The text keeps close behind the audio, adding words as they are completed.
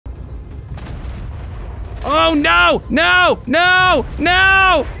Oh, no, no, no,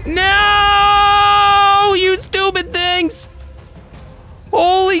 no, no, you stupid things.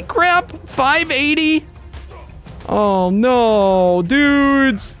 Holy crap, 580. Oh, no,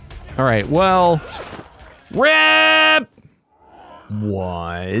 dudes. All right, well, rip.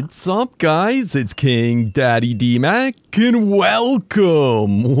 What's up, guys? It's KingDaddyDMAC, and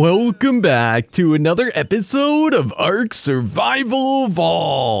welcome back to another episode of Ark Survival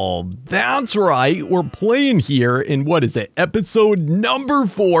Evolved. That's right, we're playing here in, what is it, episode number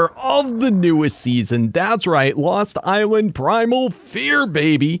 4 of the newest season. That's right, Lost Island Primal Fear,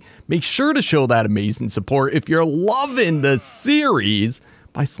 baby. Make sure to show that amazing support if you're loving the series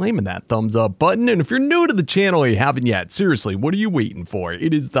by slamming that thumbs up button. And if you're new to the channel and you haven't yet, seriously, what are you waiting for?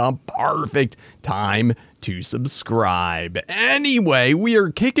 It is the perfect time to subscribe. Anyway, we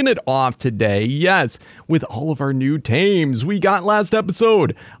are kicking it off today, yes, with all of our new tames. We got last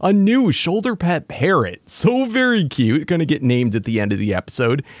episode a new shoulder pet parrot. So very cute. Gonna get named at the end of the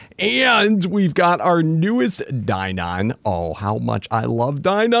episode. And we've got our newest Dynon. Oh, how much I love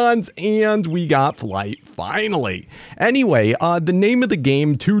Dynons. And we got Flight, finally. Anyway, the name of the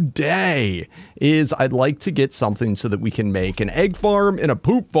game today is I'd like to get something so that we can make an egg farm and a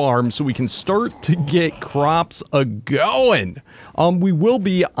poop farm so we can start to get crops a-going. We will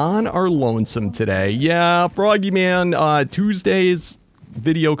be on our lonesome today. Yeah, Froggy Man, Tuesdays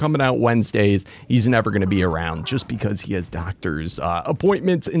video coming out Wednesdays. He's never going to be around just because he has doctor's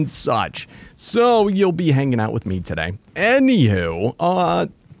appointments and such. So you'll be hanging out with me today. Anywho,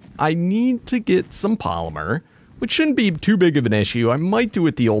 I need to get some polymer, which shouldn't be too big of an issue. I might do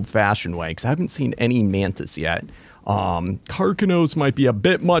it the old-fashioned way because I haven't seen any mantis yet. Carcanos might be a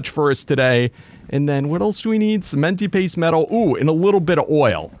bit much for us today. And then what else do we need? Cementy paste metal. Ooh, and a little bit of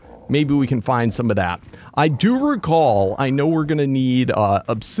oil. Maybe we can find some of that. I do recall, I know we're going to need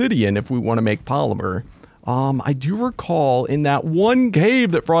obsidian if we want to make polymer. I do recall in that one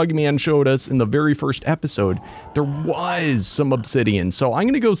cave that Froggy Man showed us in the very first episode, there was some obsidian. So I'm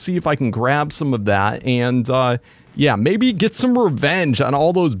going to go see if I can grab some of that and, yeah, maybe get some revenge on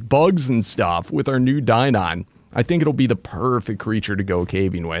all those bugs and stuff with our new Dynon. I think it'll be the perfect creature to go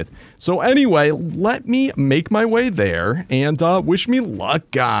caving with. So anyway, let me make my way there and wish me luck,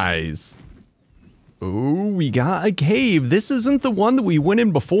 guys. Ooh, we got a cave. This isn't the one that we went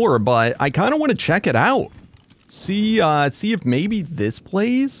in before, but I kind of want to check it out. See if maybe this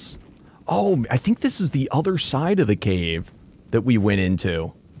place. Oh, I think this is the other side of the cave that we went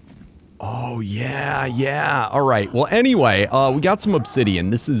into. Oh, yeah. All right. Well, anyway, we got some obsidian.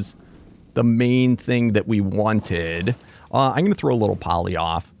 This is the main thing that we wanted. I'm going to throw a little Polly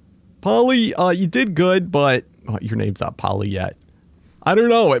off. Polly, you did good, but your name's not Polly yet. I don't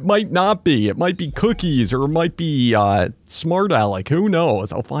know. It might not be. It might be Cookies or it might be Smart Alec. Who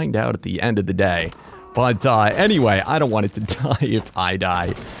knows? I'll find out at the end of the day. But anyway, I don't want it to die if I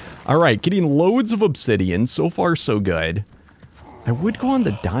die. All right, getting loads of obsidian. So far, so good. I would go on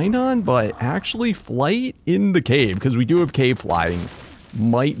the Dynon, but actually flight in the cave because we do have cave flying.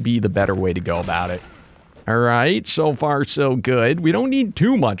 Might be the better way to go about it. All right, so far so good. We don't need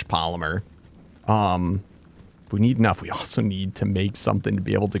too much polymer. We need enough. We also need to make something to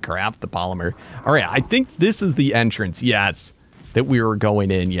be able to craft the polymer. All right, I think this is the entrance, yes, that we were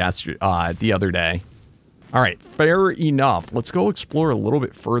going in yesterday, the other day. All right, fair enough. Let's go explore a little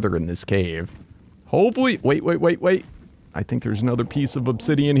bit further in this cave. Hopefully, wait. I think there's another piece of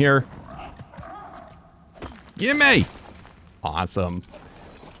obsidian here. Gimme! Awesome.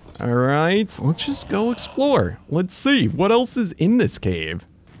 All right, let's just go explore. Let's see what else is in this cave.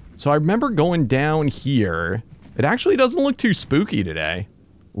 So I remember going down here. It actually doesn't look too spooky today.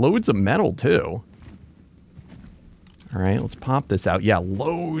 Loads of metal too. All right, let's pop this out. Yeah,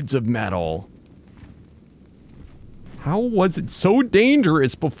 loads of metal. How was it so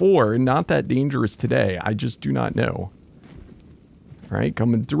dangerous before and not that dangerous today? I just do not know. All right,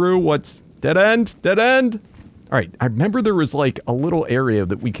 coming through. What's dead end? Dead end. All right, I remember there was like a little area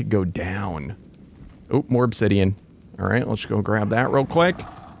that we could go down. Oh, more obsidian. All right, let's go grab that real quick.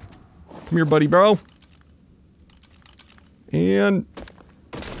 Come here, buddy, bro. And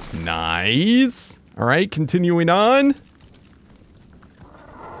nice. All right, continuing on.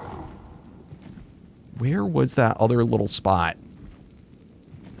 Where was that other little spot?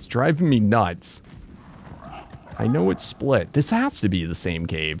 It's driving me nuts. I know it's split. This has to be the same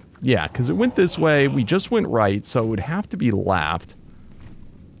cave. Yeah, because it went this way. We just went right, so it would have to be left.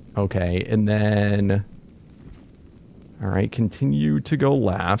 Okay, and then... All right, continue to go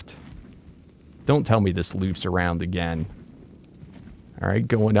left. Don't tell me this loops around again. All right,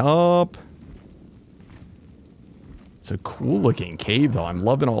 going up. It's a cool looking cave though. I'm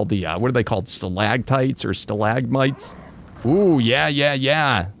loving all the, what are they called? Stalactites or stalagmites? Ooh,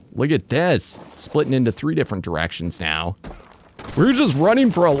 yeah. Look at this. Splitting into 3 different directions now. We're just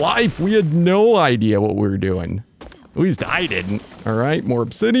running for our life. We had no idea what we were doing. At least I didn't. All right, more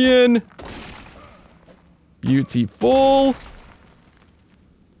obsidian. Beautiful.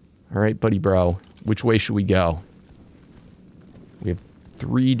 All right, buddy bro. Which way should we go? We have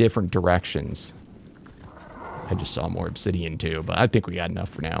 3 different directions. I just saw more obsidian too, but I think we got enough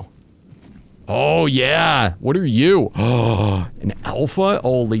for now. Oh, yeah. What are you? Oh, an alpha?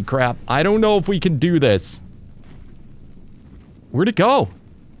 Holy crap. I don't know if we can do this. Where'd it go?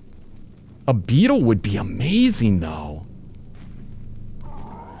 A beetle would be amazing, though.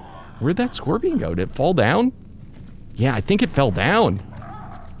 Where'd that scorpion go? Did it fall down? Yeah, I think it fell down.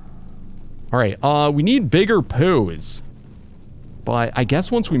 All right, we need bigger poos. But I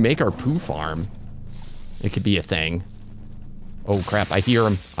guess once we make our poo farm, it could be a thing. Oh, crap, I hear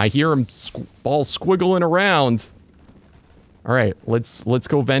him. I hear him all squiggling around. All right, let's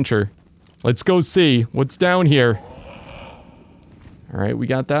go venture. Let's go see what's down here. All right, we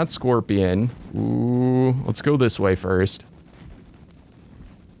got that scorpion. Ooh, let's go this way first.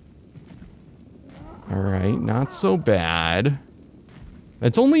 All right, not so bad.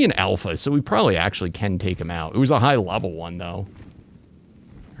 It's only an alpha, so we probably actually can take him out. It was a high level one, though.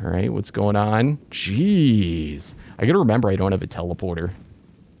 All right, what's going on? Jeez. I gotta remember I don't have a teleporter.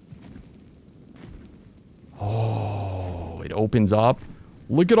 Oh, it opens up.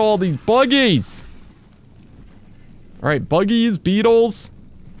 Look at all these buggies. All right, buggies, beetles.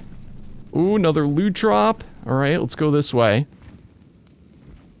 Ooh, another loot drop. All right, let's go this way.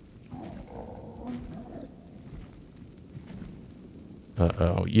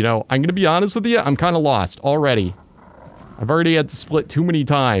 Uh-oh. You know, I'm going to be honest with you. I'm kind of lost already. I've already had to split too many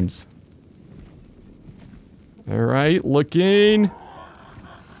times. All right, looking.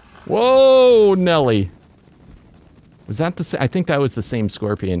 Whoa, Nelly. Was that the same? I think that was the same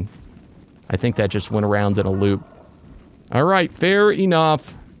scorpion. I think that just went around in a loop. All right, fair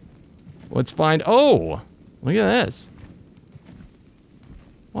enough. Let's find... Oh, look at this.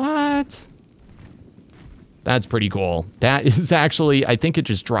 What? That's pretty cool. That is actually... I think it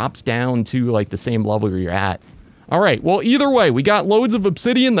just drops down to, like, the same level you're at. All right, well, either way, we got loads of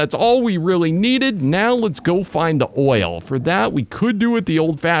obsidian. That's all we really needed. Now let's go find the oil. For that, we could do it the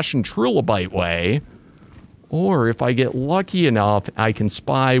old-fashioned trilobite way. Or if I get lucky enough, I can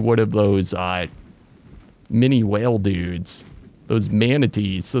spy one of those mini whale dudes. Those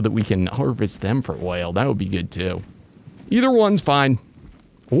manatees, so that we can harvest them for oil. That would be good, too. Either one's fine.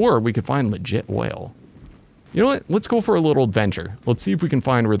 Or we could find legit oil. You know what? Let's go for a little adventure. Let's see if we can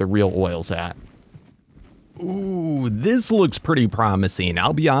find where the real oil's at. Ooh, this looks pretty promising.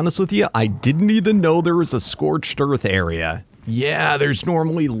 I'll be honest with you, I didn't even know there was a scorched earth area. Yeah, there's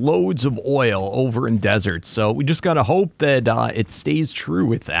normally loads of oil over in deserts, so we just gotta hope that it stays true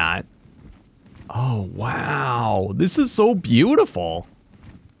with that. Oh, wow. This is so beautiful.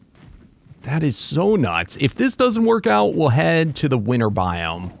 That is so nuts. If this doesn't work out, we'll head to the winter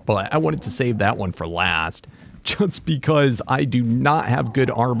biome, but I wanted to save that one for last, just because I do not have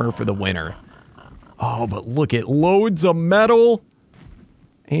good armor for the winter. Oh, but look at loads of metal.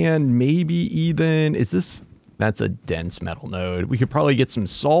 And maybe even... Is this... That's a dense metal node. We could probably get some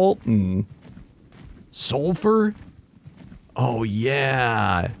salt and... sulfur? Oh,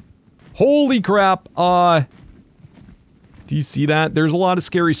 yeah. Holy crap. Do you see that? There's a lot of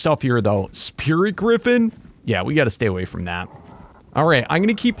scary stuff here, though. Spirit Griffin? Yeah, we got to stay away from that. All right, I'm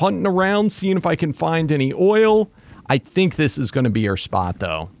going to keep hunting around, seeing if I can find any oil. I think this is going to be our spot,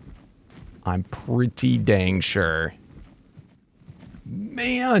 though. I'm pretty dang sure.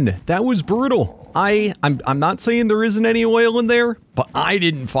 Man, that was brutal. I'm not saying there isn't any oil in there, but I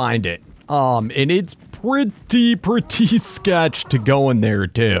didn't find it. And it's pretty sketch to go in there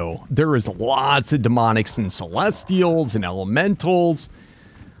too. There is lots of demonics and celestials and elementals.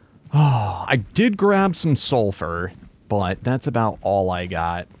 Oh, I did grab some sulfur, but that's about all I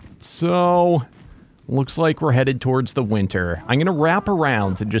got. So... looks like we're headed towards the winter. I'm going to wrap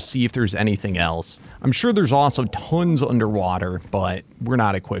around and just see if there's anything else. I'm sure there's also tons underwater, but we're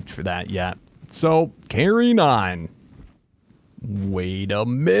not equipped for that yet. So, carrying on. Wait a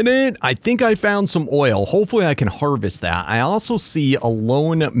minute. I think I found some oil. Hopefully I can harvest that. I also see a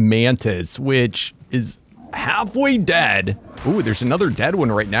lone mantis, which is halfway dead. Ooh, there's another dead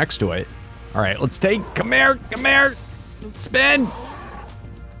one right next to it. All right, let's take... Come here. Let's spin.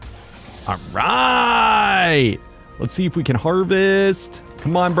 All right. Let's see if we can harvest.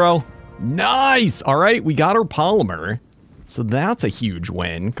 Come on, bro. Nice. All right, we got our polymer. So that's a huge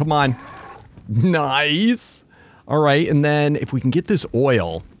win. Come on. Nice. All right, and then if we can get this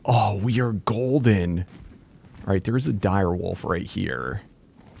oil. Oh, we are golden. All right, there's a dire wolf right here.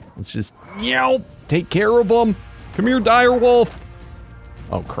 Let's just, take care of them. Come here, dire wolf.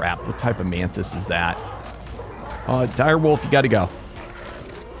 Oh, crap. What type of mantis is that? Dire wolf, you got to go.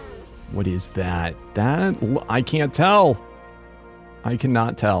 What is that? I can't tell. I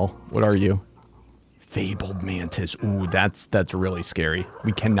cannot tell. What are you? Fabled mantis. Ooh, that's really scary.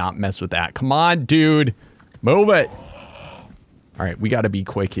 We cannot mess with that. Come on, dude. Move it. All right, we got to be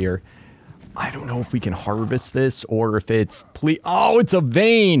quick here. I don't know if we can harvest this or if it's... Oh, it's a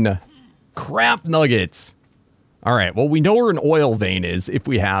vein. Crap nuggets. All right, well, we know where an oil vein is if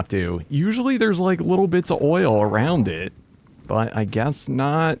we have to. Usually there's like little bits of oil around it, but I guess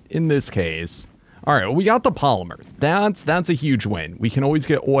not in this case. All right, well, we got the polymer. That's a huge win. We can always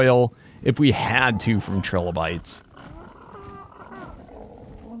get oil if we had to from trilobites.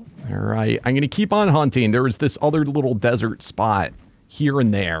 All right, I'm going to keep on hunting. There was this other little desert spot here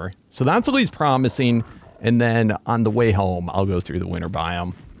and there. So that's at least promising. And then on the way home, I'll go through the winter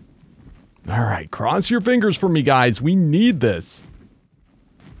biome. All right, cross your fingers for me, guys. We need this.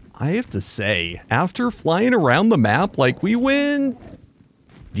 I have to say, after flying around the map, like we went,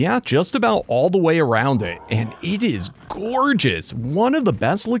 just about all the way around it. And it is gorgeous. One of the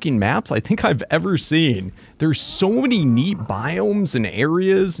best looking maps I think I've ever seen. There's so many neat biomes and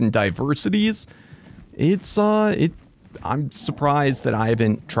areas and diversities. I'm surprised that I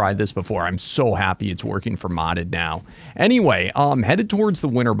haven't tried this before. I'm so happy it's working for modded now. Anyway, headed towards the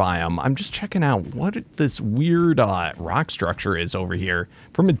winter biome. I'm just checking out what this weird rock structure is over here.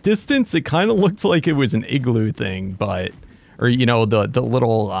 From a distance, it kind of looked like it was an igloo thing, or you know, the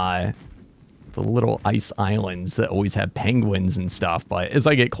little ice islands that always have penguins and stuff. But as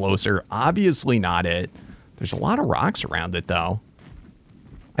I get closer, obviously not it. There's a lot of rocks around it though.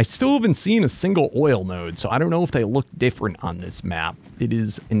 I still haven't seen a single oil node, so I don't know if they look different on this map. It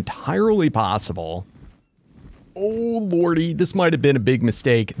is entirely possible. Oh, lordy, this might have been a big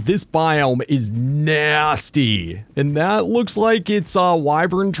mistake. This biome is nasty. And that looks like it's a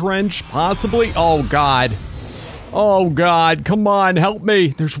wyvern trench, possibly. Oh, God. Oh, God, come on, help me.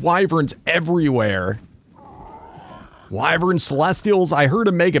 There's wyverns everywhere. Wyvern celestials, I heard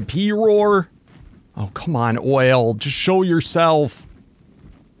a mega P roar. Oh, come on, oil, just show yourself.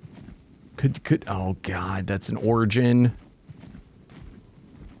 Oh God, that's an origin.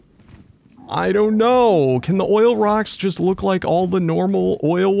 I don't know. Can the oil rocks just look like all the normal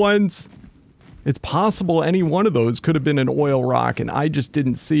oil ones? It's possible any one of those could have been an oil rock and I just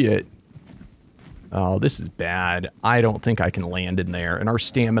didn't see it. Oh, this is bad. I don't think I can land in there and our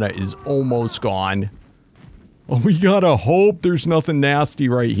stamina is almost gone. Oh, we gotta hope there's nothing nasty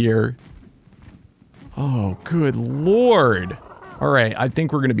right here. Oh, good Lord. All right, I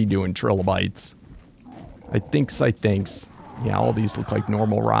think we're going to be doing trilobites. I thinks. Yeah, all these look like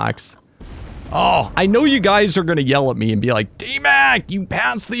normal rocks. Oh, I know you guys are going to yell at me and be like, Dmac, you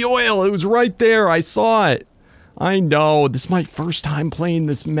passed the oil. It was right there. I saw it. I know. This is my first time playing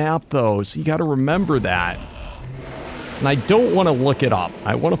this map, though, so you got to remember that. And I don't want to look it up.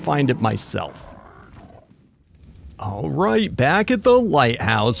 I want to find it myself. All right, back at the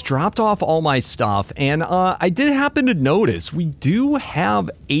lighthouse, dropped off all my stuff, and I did happen to notice we do have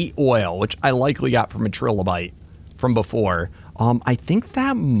 8 oil, which I likely got from a trilobite from before. I think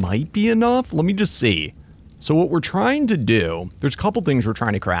that might be enough. Let me just see. So what we're trying to do, there's a couple things we're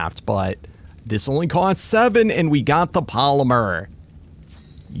trying to craft, but this only costs 7, and we got the polymer.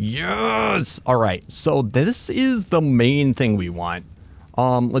 Yes! All right, so this is the main thing we want.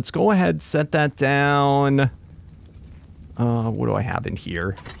 Let's go ahead, set that down. What do I have in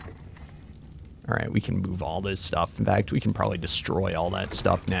here? All right, we can move all this stuff. In fact, we can probably destroy all that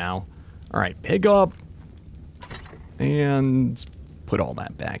stuff now. All right, pick up and put all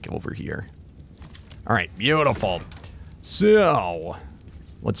that back over here. All right, beautiful. So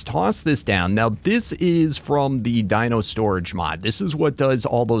let's toss this down. Now, this is from the Dino Storage mod. This is what does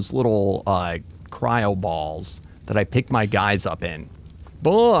all those little cryo balls that I pick my guys up in.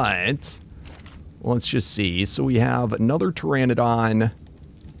 But let's just see. So we have another pteranodon.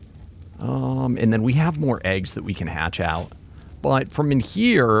 And then we have more eggs that we can hatch out. But from in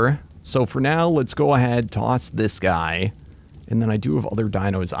here, so for now, let's go ahead, toss this guy. And then I do have other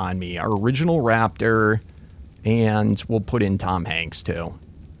dinos on me. Our original raptor, and we'll put in Tom Hanks too.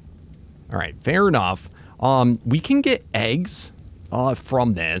 All right, fair enough. We can get eggs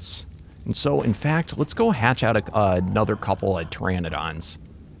from this. And so, in fact, let's go hatch out another couple of pteranodons.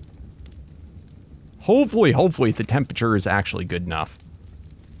 Hopefully, the temperature is actually good enough.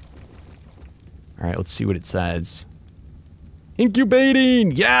 All right, let's see what it says. Incubating!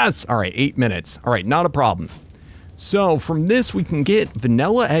 Yes! All right, 8 minutes. All right, not a problem. So from this, we can get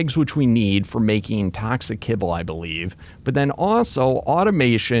vanilla eggs, which we need for making toxic kibble, I believe. But then also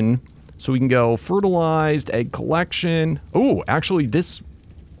automation. So we can go fertilized egg collection. Oh, actually this,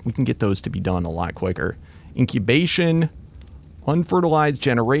 we can get those to be done a lot quicker. Incubation, unfertilized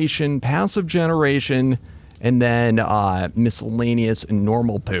generation, passive generation, and then miscellaneous and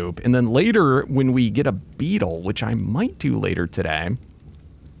normal poop. And then later, when we get a beetle, which I might do later today,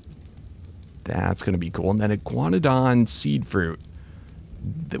 that's going to be cool. And then iguanodon seed fruit.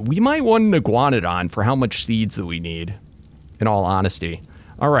 We might want an iguanodon for how much seeds that we need, in all honesty.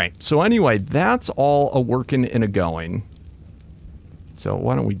 All right, so anyway, that's all a working and a going. So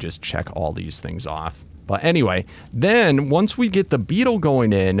why don't we just check all these things off? But anyway, then once we get the beetle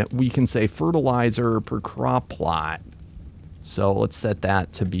going in, we can say fertilizer per crop plot. So let's set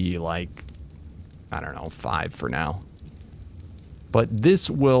that to be like, I don't know, 5 for now. But this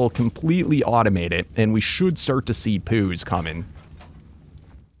will completely automate it, and we should start to see poos coming.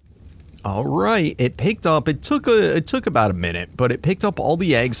 All right, it picked up. It took about a minute, but it picked up all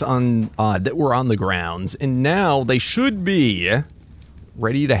the eggs on that were on the grounds, and now they should be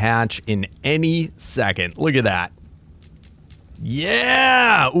ready to hatch in any second. Look at that.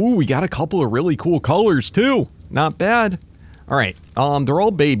 Yeah. Ooh, we got a couple of really cool colors too. Not bad. All right. They're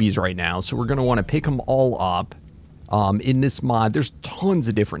all babies right now, so we're gonna want to pick them all up. In this mod, there's tons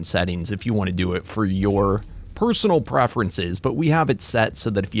of different settings if you want to do it for your personal preferences, but we have it set so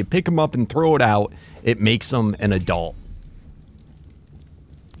that if you pick them up and throw it out, it makes them an adult.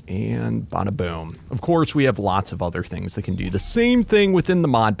 And bada boom. Of course, we have lots of other things that can do the same thing within the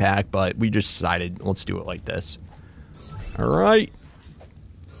mod pack, but we just decided, let's do it like this. All right.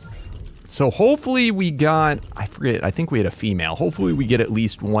 So hopefully we got, I forget, I think we had a female. Hopefully we get at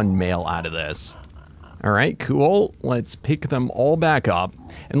least one male out of this. All right, cool. Let's pick them all back up.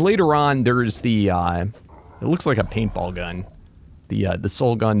 And later on, there's the, it looks like a paintball gun. The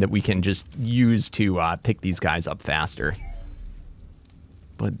soul gun that we can just use to pick these guys up faster.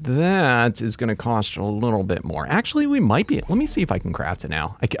 But that is going to cost a little bit more. Actually, we might be, let me see if I can craft it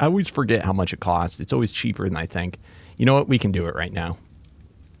now. I always forget how much it costs. It's always cheaper than I think. You know what? We can do it right now.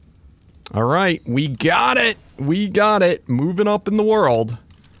 All right, we got it. We got it. Moving up in the world.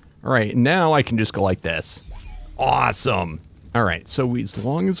 All right, now I can just go like this. Awesome. All right, so as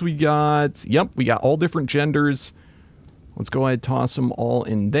long as we got, yep, we got all different genders. Let's go ahead and toss them all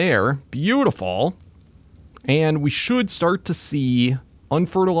in there. Beautiful. And we should start to see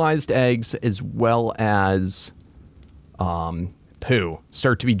unfertilized eggs as well as poo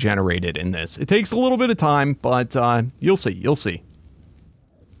start to be generated in this. It takes a little bit of time, but you'll see, you'll see.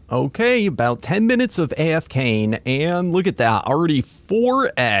 Okay, about 10 minutes of AFKing, and look at that, already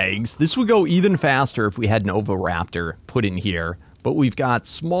 4 eggs. This would go even faster if we had an oviraptor put in here, but we've got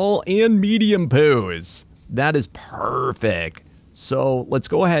small and medium poos. That is perfect. So let's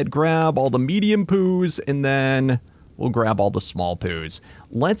go ahead, grab all the medium poos, and then we'll grab all the small poos.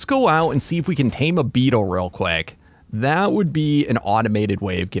 Let's go out and see if we can tame a beetle real quick. That would be an automated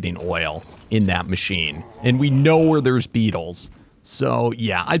way of getting oil in that machine, and we know where there's beetles. So,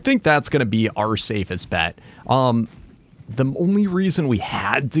 yeah, I think that's going to be our safest bet. The only reason we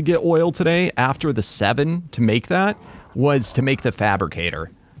had to get oil today after the 7 to make that was to make the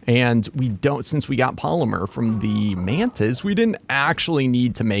fabricator. And we don't, since we got polymer from the mantis, we didn't actually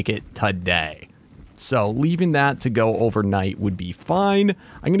need to make it today. So leaving that to go overnight would be fine.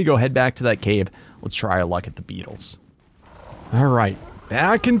 I'm going to go head back to that cave. Let's try our luck at the beetles. All right,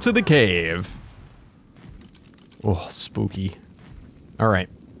 back into the cave. Oh, spooky. All right,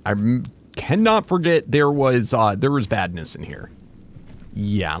 I cannot forget there was badness in here.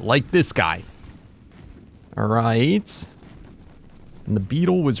 Yeah, like this guy. All right. And the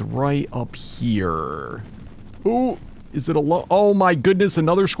beetle was right up here. Ooh, is it a oh my goodness,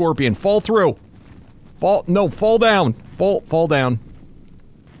 another scorpion. Fall through. Fall, no, fall down. Fall down.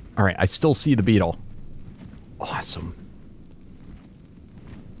 All right, I still see the beetle. Awesome.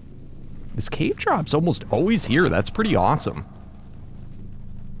 This cave drop's almost always here. That's pretty awesome.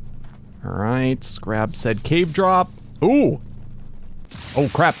 All right, let's grab said cave drop. Ooh. Oh,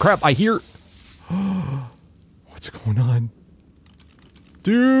 crap, I hear... What's going on?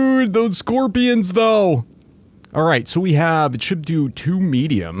 Dude, those scorpions, though. All right, so we have... It should do 2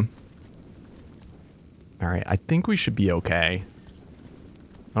 medium. All right, I think we should be okay.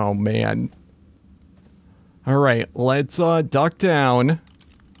 Oh, man. All right, let's duck down.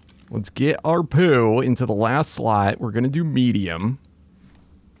 Let's get our poo into the last slot. We're going to do medium.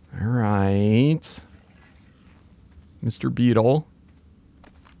 All right. Mr. Beetle.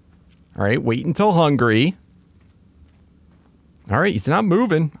 All right, wait until hungry. All right, he's not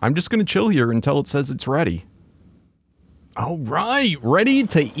moving. I'm just going to chill here until it says it's ready. All right, ready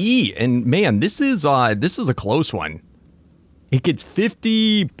to eat. And man, this is a close one. It gets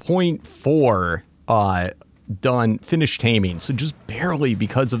 50.4 done, finished taming. So just barely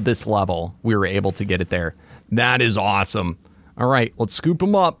because of this level, we were able to get it there. That is awesome. All right, let's scoop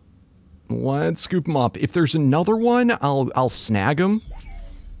them up. Let's scoop them up. If there's another one, I'll snag them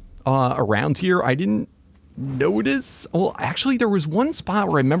around here. I didn't notice. Well, actually, there was one spot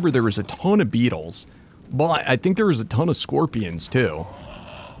where I remember there was a ton of beetles, but I think there was a ton of scorpions too.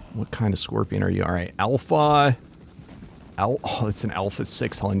 What kind of scorpion are you? All right, alpha. Oh, it's an alpha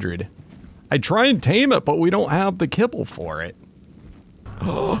 600. I try and tame it, but we don't have the kibble for it.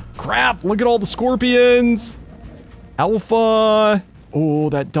 Oh, crap. Look at all the scorpions. Alpha. Oh,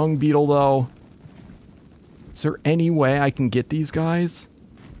 that dung beetle, though. Is there any way I can get these guys?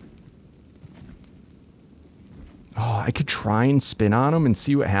 Oh, I could try and spin on them and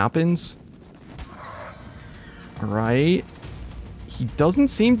see what happens. All right. He doesn't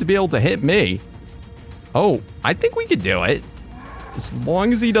seem to be able to hit me. Oh, I think we could do it. As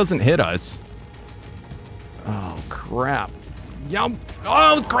long as he doesn't hit us. Oh, crap. Yum.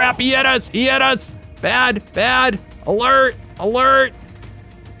 Oh, crap. He hit us. He hit us. Bad. Bad. Alert. Alert.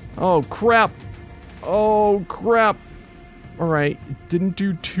 Oh, crap. Oh, crap. All right. It didn't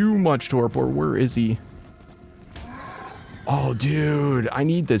do too much torpor. Where is he? Oh, dude. I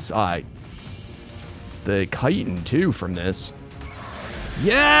need this, the chitin, too, from this.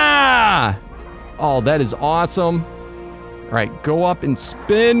 Yeah! Oh, that is awesome. All right, go up and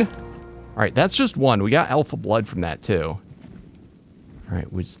spin. All right, that's just one. We got alpha blood from that, too. All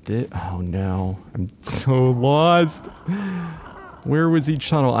right, was this... Oh, no. I'm so lost. Where was each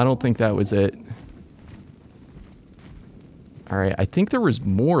tunnel? I don't think that was it. All right, I think there was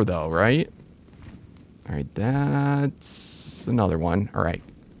more, though, right? All right, that's another one. All right.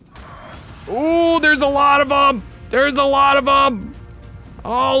 Ooh, there's a lot of them. There's a lot of them.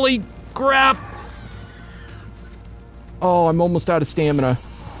 Holy crap. Oh, I'm almost out of stamina.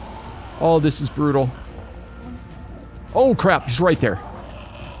 Oh, this is brutal. Oh, crap. He's right there.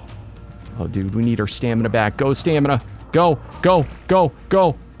 Oh, dude, we need our stamina back. Go, stamina. Go, go, go,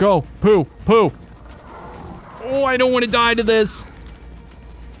 go, go. Poo, poo. Oh, I don't want to die to this.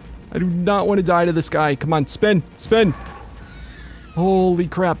 I do not want to die to this guy. Come on, spin, spin. Holy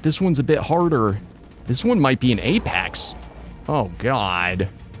crap, this one's a bit harder. This one might be an apex. Oh, God.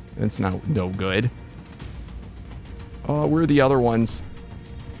 That's no good. Where are the other ones?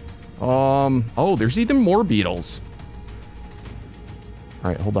 Oh, there's even more beetles.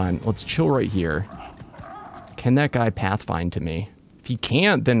 All right, hold on. Let's chill right here. Can that guy pathfind to me? If he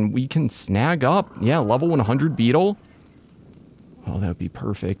can't, then we can snag up. Yeah, level 100 beetle. Oh, that would be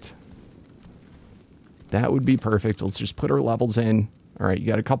perfect. That would be perfect. Let's just put our levels in. All right, you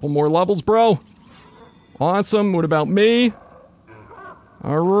got a couple more levels, bro. Awesome. What about me?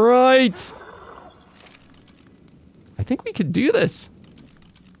 All right. I think we could do this.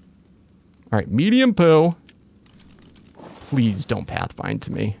 All right, medium poo. Please don't pathfind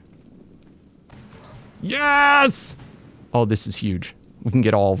to me. Yes! Oh, this is huge. We can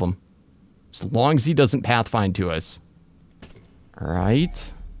get all of them. As long as he doesn't pathfind to us. All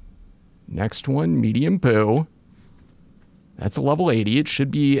right. Next one, medium poo. That's a level 80. It should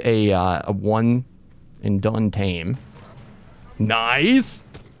be a one and done tame. Nice!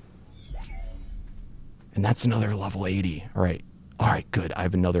 And that's another level 80. All right. All right, good. I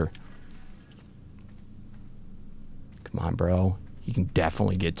have another. Come on, bro. He can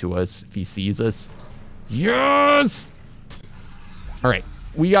definitely get to us if he sees us. Yes! All right.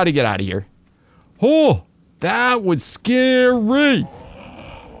 We got to get out of here. Oh, that was scary.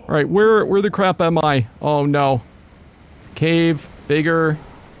 All right. Where the crap am I? Oh, no. Cave. Bigger.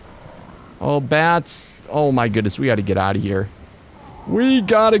 Oh, bats. Oh, my goodness. We got to get out of here. We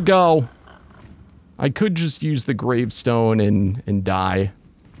got to go. I could just use the gravestone and die,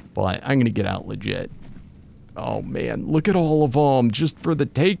 but I'm going to get out legit. Oh, man. Look at all of them just for the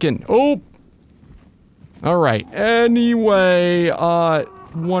taking. Oh! All right. Anyway,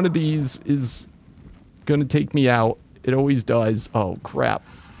 one of these is going to take me out. It always does. Oh, crap.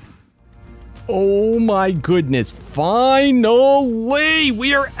 Oh, my goodness. Finally!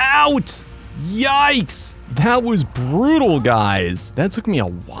 We are out! Yikes! That was brutal, guys. That took me a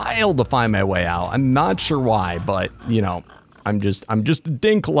while to find my way out. I'm not sure why, but, you know, I'm just a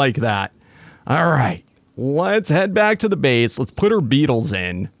dink like that. All right. Let's head back to the base. Let's put our beetles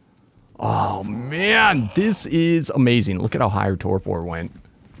in. Oh, man. This is amazing. Look at how high our torpor went.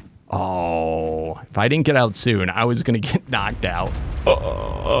 Oh, if I didn't get out soon, I was going to get knocked out.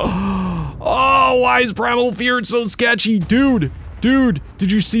 Oh, why is Primal Fear so sketchy? Dude,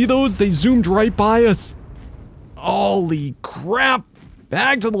 did you see those? They zoomed right by us. Holy crap.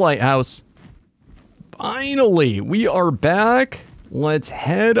 Back to the lighthouse. Finally, we are back. Let's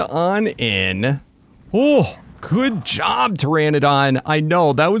head on in. Oh, good job, Pteranodon. I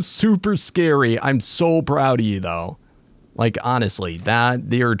know, that was super scary. I'm so proud of you, though. Like, honestly,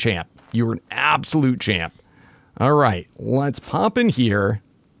 you're a champ. You're an absolute champ. All right, let's pop in here.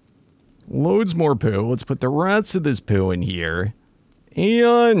 Loads more poo. Let's put the rest of this poo in here.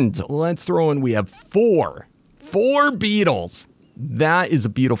 And let's throw in, we have 4 beetles. That is a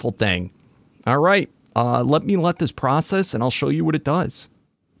beautiful thing. All right, let this process and I'll show you what it does.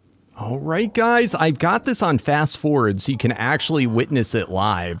 All right, guys, I've got this on fast forward so you can actually witness it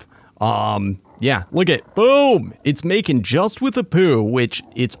live. Yeah, look at, boom, it's making just with the poo, which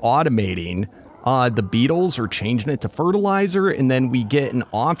it's automating. The beetles are changing it to fertilizer, and then we get an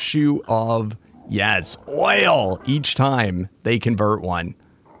offshoot of, yes, oil each time they convert one.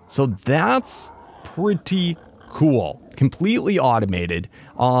 So that's pretty cool. Completely automated.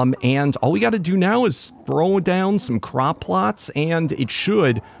 And all we got to do now is throw down some crop plots, and it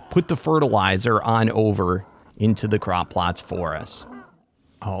should put the fertilizer on over into the crop plots for us.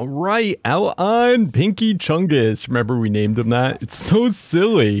 All right, out on Pinky Chungus. Remember we named him that? It's so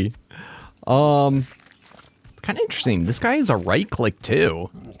silly. Kind of interesting. This guy has a right click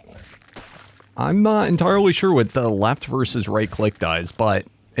too. I'm not entirely sure what the left versus right click does, but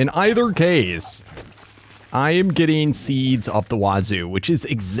in either case, I am getting seeds up the wazoo, which is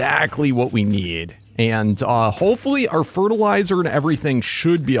exactly what we need. And hopefully our fertilizer and everything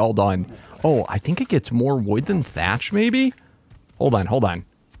should be all done. Oh, I think it gets more wood than thatch, maybe? Hold on.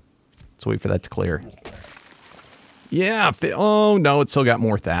 Let's wait for that to clear. Yeah, oh no, it's still got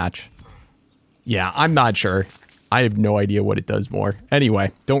more thatch. Yeah, I'm not sure. I have no idea what it does more.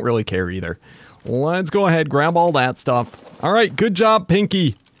 Anyway, don't really care either. Let's go ahead, grab all that stuff. All right, good job,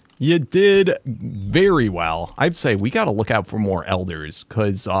 Pinky. You did very well. I'd say we got to look out for more elders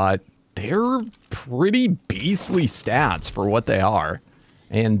because they're pretty beastly stats for what they are.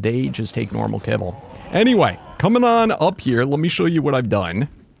 And they just take normal kibble. Anyway, coming on up here, let me show you what I've done.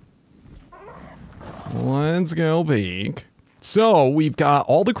 Let's go peek. So we've got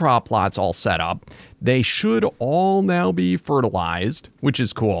all the crop plots all set up. They should all now be fertilized, which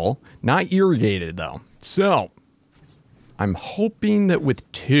is cool. Not irrigated though. So I'm hoping that with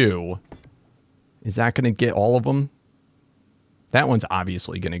 2, is that going to get all of them? That one's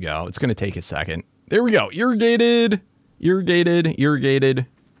obviously going to go. It's going to take a second. There we go. Irrigated,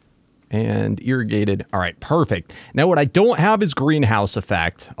 and irrigated. All right, perfect. Now what I don't have is greenhouse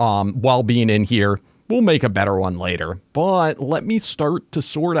effect while being in here. We'll make a better one later, but let me start to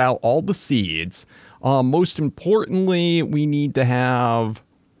sort out all the seeds. Most importantly, we need to have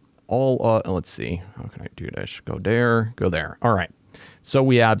all, let's see, how can I do this? Go there, go there. All right. So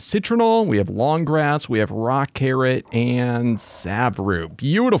we have citronal, we have long grass, we have rock carrot, and savroot.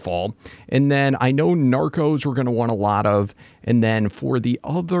 Beautiful. And then I know narcos we're going to want a lot of. And then for the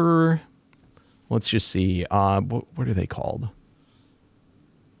other, let's just see, what are they called?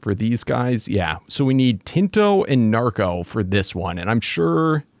 For these guys, yeah. So we need Tinto and Narco for this one. And I'm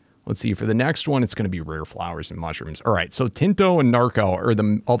sure, let's see, for the next one, it's going to be rare flowers and mushrooms. All right, so Tinto and Narco are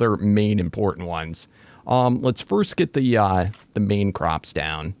the other main important ones. Let's first get the main crops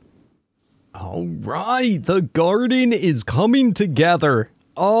down. All right, the garden is coming together.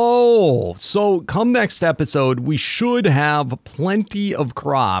 Oh, so come next episode, we should have plenty of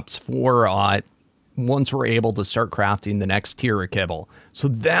crops for once we're able to start crafting the next tier of kibble. So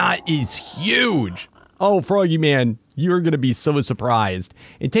that is huge. Oh, Froggy Man, you're going to be so surprised.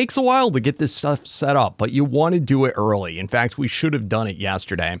 It takes a while to get this stuff set up, but you want to do it early. In fact, we should have done it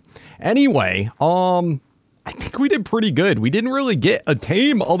yesterday. Anyway, I think we did pretty good. We didn't really get a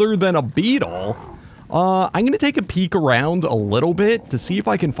tame other than a beetle. I'm going to take a peek around a little bit to see if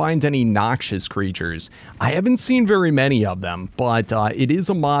I can find any noxious creatures. I haven't seen very many of them, but it is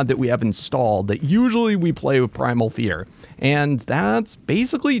a mod that we have installed that usually we play with Primal Fear. And that's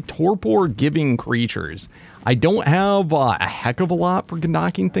basically torpor-giving creatures. I don't have a heck of a lot for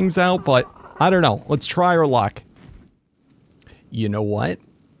knocking things out, but I don't know. Let's try our luck. You know what?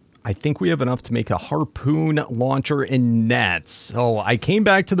 I think we have enough to make a harpoon launcher and nets. So I came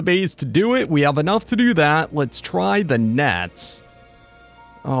back to the base to do it. We have enough to do that. Let's try the nets.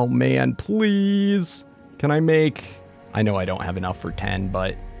 Oh man, please. Can I make... I know I don't have enough for 10,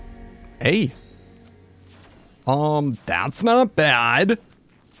 but... Hey. That's not bad.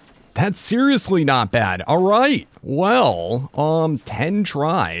 That's seriously not bad. All right. Well, 10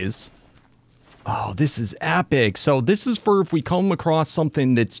 tries. Oh, this is epic. So this is for if we come across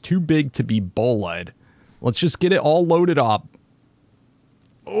something that's too big to be bullied. Let's just get it all loaded up.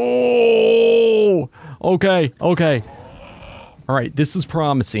 Oh, Okay. Okay. All right. This is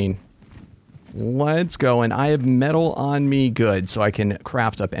promising. Let's go. And I have metal on me. Good. So I can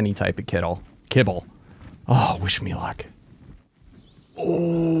craft up any type of kibble. Oh, wish me luck.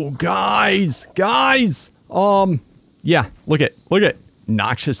 Oh, guys. Yeah, look at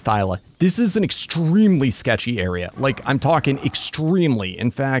noxious thyla. This is an extremely sketchy area. Like, I'm talking extremely.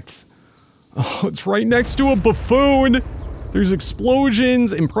 In fact, oh, it's right next to a buffoon. There's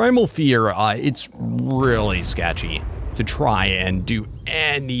explosions and Primal Fear. It's really sketchy to try and do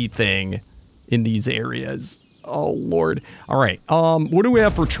anything in these areas. Oh, Lord. All right. What do we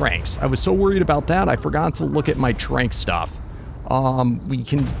have for tranks? I was so worried about that. I forgot to look at my trank stuff.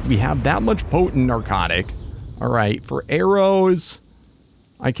 We have that much potent narcotic. All right. For arrows,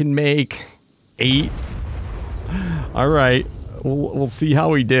 I can make 8. All right. We'll see how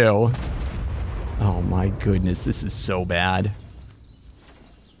we do. Oh, my goodness. This is so bad.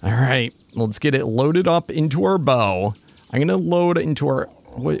 All right. Let's get it loaded up into our bow. I'm going to load into our...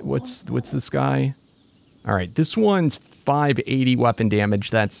 What's this guy? All right. This one's 580 weapon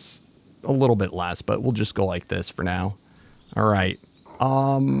damage. That's a little bit less, but we'll just go like this for now. All right.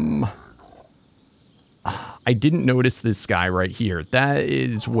 I didn't notice this guy right here. That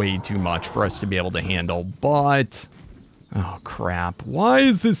is way too much for us to be able to handle, but... Oh, crap. Why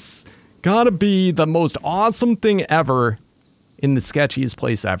is this gotta be the most awesome thing ever in the sketchiest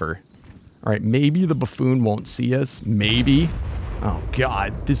place ever? All right, maybe the buffoon won't see us. Maybe. Oh,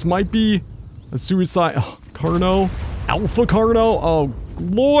 God. This might be a suicide... Oh, Carno? Alpha Carno? Oh,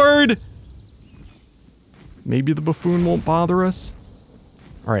 Lord! Maybe the buffoon won't bother us.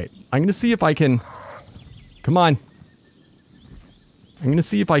 All right, I'm gonna see if I can... Come on. I'm gonna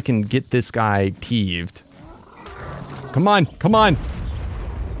see if I can get this guy peeved. Come on, come on.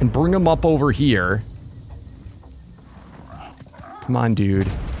 And bring him up over here. Come on, dude.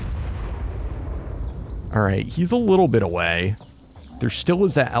 All right, he's a little bit away. There still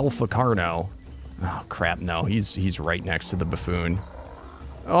is that Alpha Carno. Oh, crap, no. He's right next to the buffoon.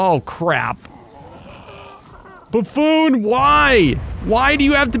 Oh, crap. Buffoon, why? Why do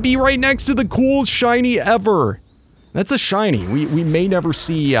you have to be right next to the coolest shiny ever? That's a shiny. We may never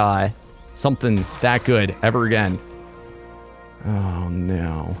see something that good ever again. Oh,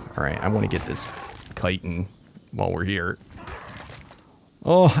 no. All right, I want to get this chitin while we're here.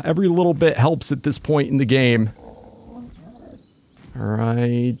 Oh, every little bit helps at this point in the game. All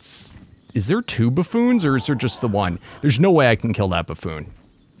right. Is there 2 buffoons or is there just the one? There's no way I can kill that buffoon.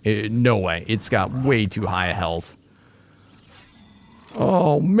 No way. It's got way too high a health.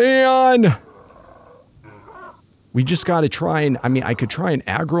 Oh, man. We just got to try and... I mean, I could try and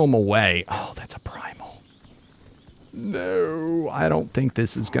aggro him away. Oh, that's a primal. No, I don't think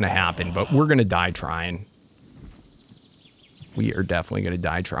this is going to happen, but we're going to die trying. We are definitely going to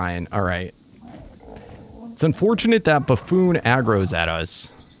die trying. All right. It's unfortunate that buffoon aggroes at us.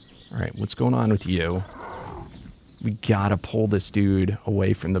 All right, what's going on with you? We gotta pull this dude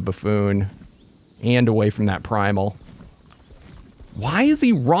away from the buffoon and away from that primal. Why is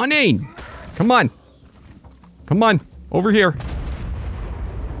he running? Come on. Come on, over here.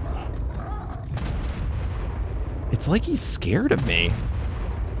 It's like he's scared of me.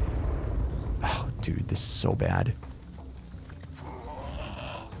 Oh, dude, this is so bad.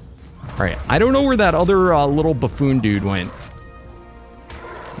 All right, I don't know where that other little buffoon dude went.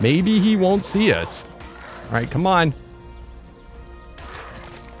 Maybe he won't see us. All right, come on.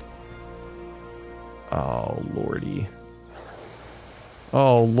 Oh, Lordy.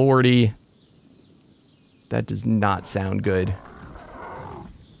 Oh, Lordy. That does not sound good.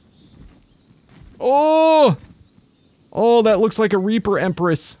 Oh! Oh, that looks like a Reaper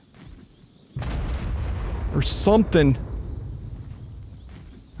Empress. Or something.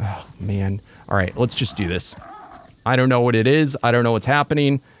 Oh, man. All right, let's just do this. I don't know what it is. I don't know what's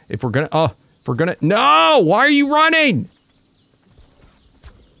happening. If we're gonna... Oh, if we're gonna... No! Why are you running?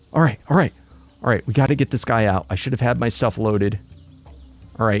 All right, all right. All right, we got to get this guy out. I should have had my stuff loaded.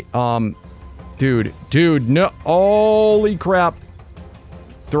 All right, Dude, no. Holy crap.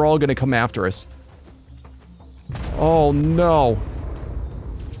 They're all gonna come after us. Oh, no.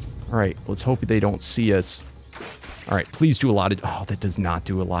 All right, let's hope they don't see us. All right, please do a lot of... Oh, that does not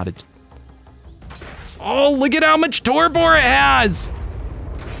do a lot of... Oh, look at how much Torbor it has!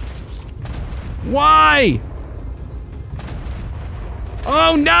 Why?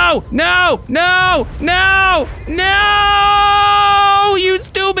 Oh, no! No! No! No! No! You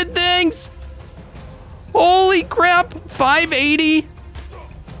stupid things! Holy crap! 580?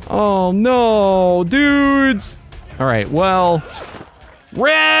 Oh, no, dudes! All right, well...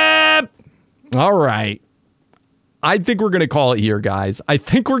 RIP! All right. I think we're going to call it here, guys. I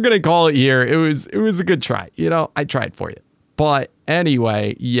think we're going to call it here. It was a good try. You know, I tried for you. But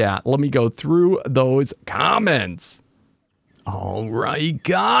anyway, yeah, let me go through those comments. All right,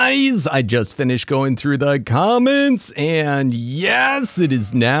 guys, I just finished going through the comments, and yes, it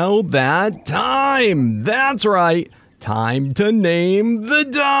is now that time. That's right. Time to name the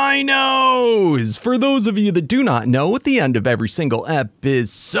dinos! For those of you that do not know, at the end of every single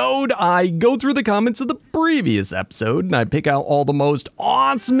episode, I go through the comments of the previous episode and I pick out all the most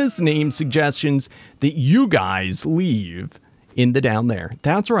awesomest name suggestions that you guys leave in the down there.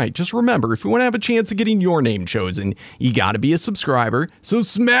 That's right. Just remember, if you want to have a chance of getting your name chosen, you got to be a subscriber. So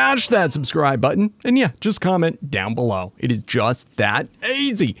smash that subscribe button and yeah, just comment down below. It is just that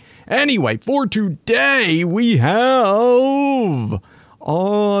easy. Anyway, for today, we have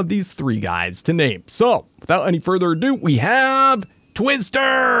these three guys to name. So without any further ado, we have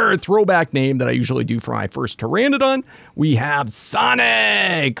Twister, throwback name that I usually do for my first Pteranodon. We have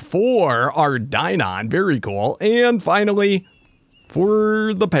Sonic for our Dynon, very cool. And finally,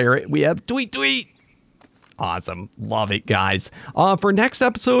 for the parrot, we have Tweet Tweet. Awesome. Love it, guys. For next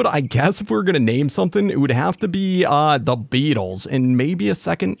episode, I guess if we're going to name something, it would have to be the Beetles and maybe a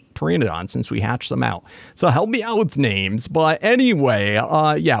second Pteranodon since we hatched them out. So help me out with names. But anyway,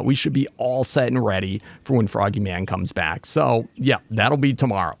 yeah, we should be all set and ready for when Froggy Man comes back. So yeah, that'll be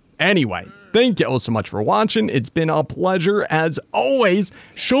tomorrow. Anyway, thank you all so much for watching. It's been a pleasure. As always,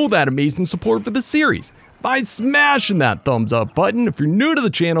 show that amazing support for the series by smashing that thumbs up button. If you're new to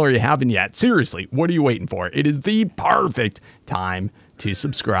the channel or you haven't yet, seriously, what are you waiting for? It is the perfect time to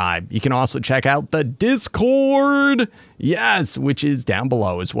subscribe. You can also check out the Discord, yes, which is down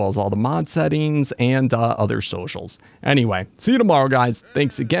below, as well as all the mod settings and other socials. Anyway, see you tomorrow, guys.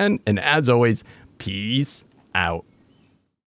 Thanks again, and as always, peace out.